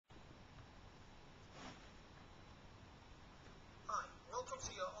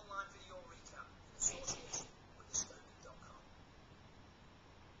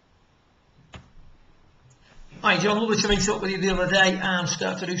Hi John, lovely to meet up with you the other day and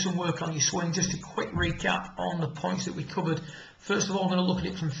start to do some work on your swing. Just a quick recap on the points that we covered. First of all, I'm going to look at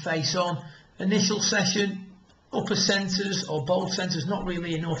it from face on. Initial session, upper centres or bowl centres, not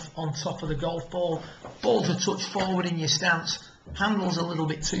really enough on top of the golf ball. Ball's a touch forward in your stance, handle's a little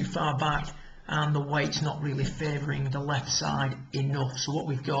bit too far back, and the weight's not really favouring the left side enough. So what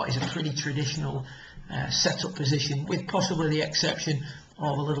we've got is a pretty traditional setup position, with possibly the exception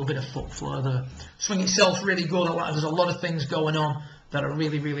of a little bit of foot flow there. Swing itself's really good. There's a lot of things going on that I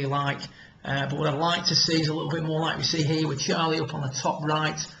really like. But what I'd like to see is a little bit more like we see here with Charlie up on the top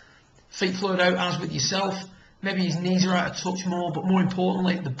right. Feet flowed out as with yourself. Maybe his knees are out a touch more, but more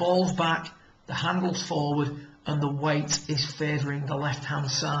importantly, the ball's back, the handle's forward, and the weight is favouring the left-hand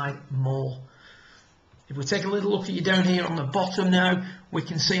side more. If we take a little look at you down here on the bottom now, we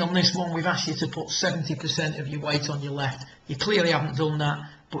can see on this one we've asked you to put 70% of your weight on your left. You clearly haven't done that,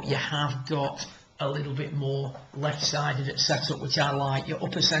 but you have got a little bit more left-sided at setup, which I like. Your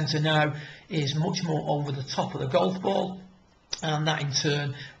upper centre now is much more over the top of the golf ball, and that in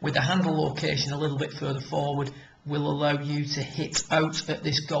turn, with the handle location a little bit further forward, will allow you to hit out at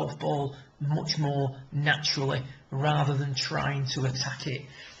this golf ball much more naturally, rather than trying to attack it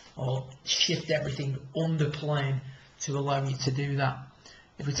or shift everything under plane to allow you to do that.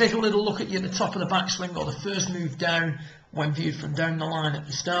 If we take a little look at you at the top of the backswing, or the first move down when viewed from down the line at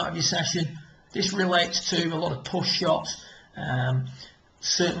the start of your session, this relates to a lot of push shots,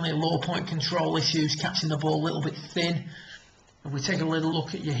 certainly low point control issues, catching the ball a little bit thin. If we take a little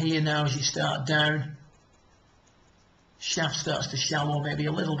look at you here now as you start down, shaft starts to shallow maybe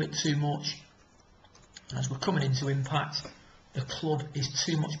a little bit too much. As we're coming into impact, the club is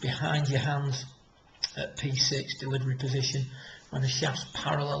too much behind your hands at P6 delivery position when the shaft's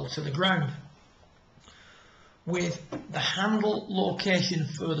parallel to the ground. With the handle location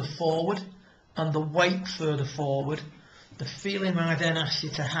further forward and the weight further forward, the feeling I then ask you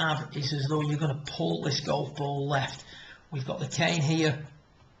to have is as though you're going to pull this golf ball left. We've got the cane here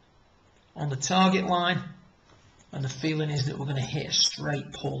on the target line, and the feeling is that we're going to hit a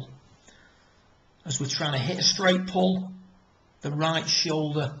straight pull. As we're trying to hit a straight pull, the right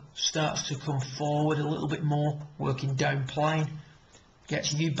shoulder starts to come forward a little bit more, working down plane,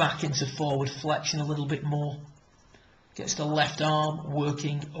 gets you back into forward flexion a little bit more, gets the left arm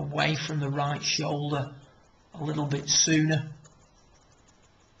working away from the right shoulder a little bit sooner,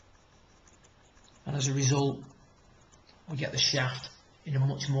 and as a result we get the shaft in a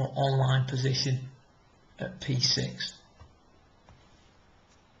much more online position at P6.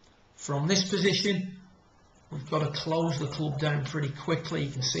 From this position, we've got to close the club down pretty quickly.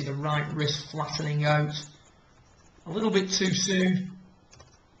 You can see the right wrist flattening out a little bit too soon.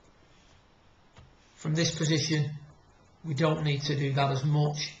 From this position, we don't need to do that as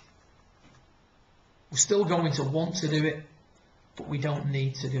much. We're still going to want to do it, but we don't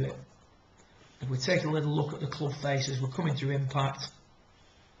need to do it. If we take a little look at the club face as we're coming through impact,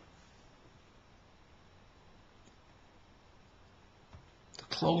 the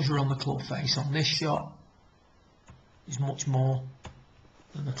closure on the club face on this shot is much more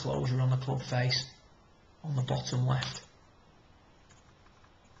than the closure on the club face on the bottom left.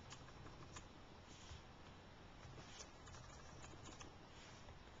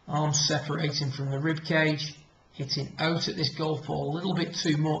 Arms separating from the rib cage, hitting out at this golf ball a little bit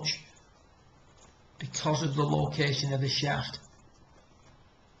too much because of the location of the shaft.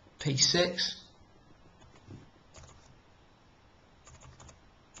 P6.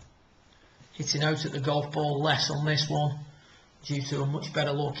 Hitting out at the golf ball less on this one due to a much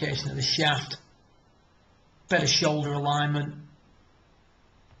better location of the shaft, better shoulder alignment,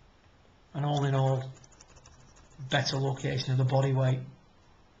 and all in all, better location of the body weight.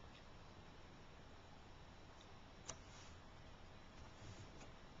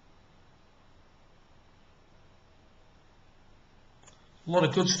 A lot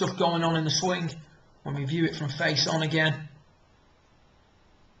of good stuff going on in the swing when we view it from face on again.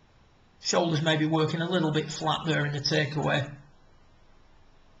 Shoulders may be working a little bit flat there in the takeaway.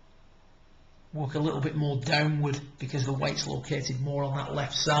 Work a little bit more downward because the weight's located more on that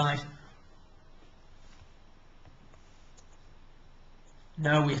left side.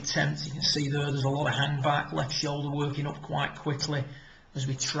 Now we attempt, you can see there's a lot of hang back, left shoulder working up quite quickly as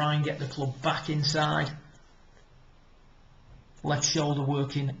we try and get the club back inside. Left shoulder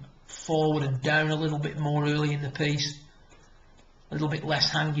working forward and down a little bit more early in the piece. A little bit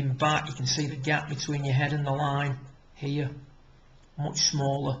less hanging back. You can see the gap between your head and the line here, much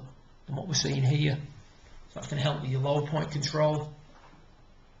smaller than what we're seeing here. So that's going to help with your low point control.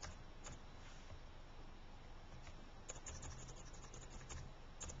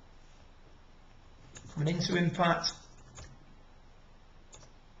 coming into impact.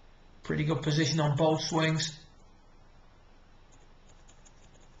 Pretty good position on both swings.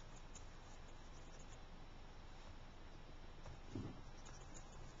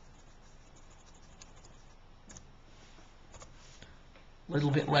 A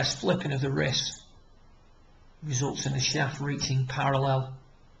little bit less flipping of the wrist results in the shaft reaching parallel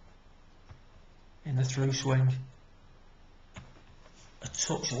in the through swing. A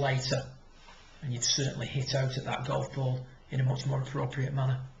touch later and you'd certainly hit out at that golf ball in a much more appropriate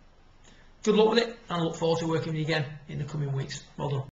manner. Good luck with it, and I look forward to working with you again in the coming weeks. Well done.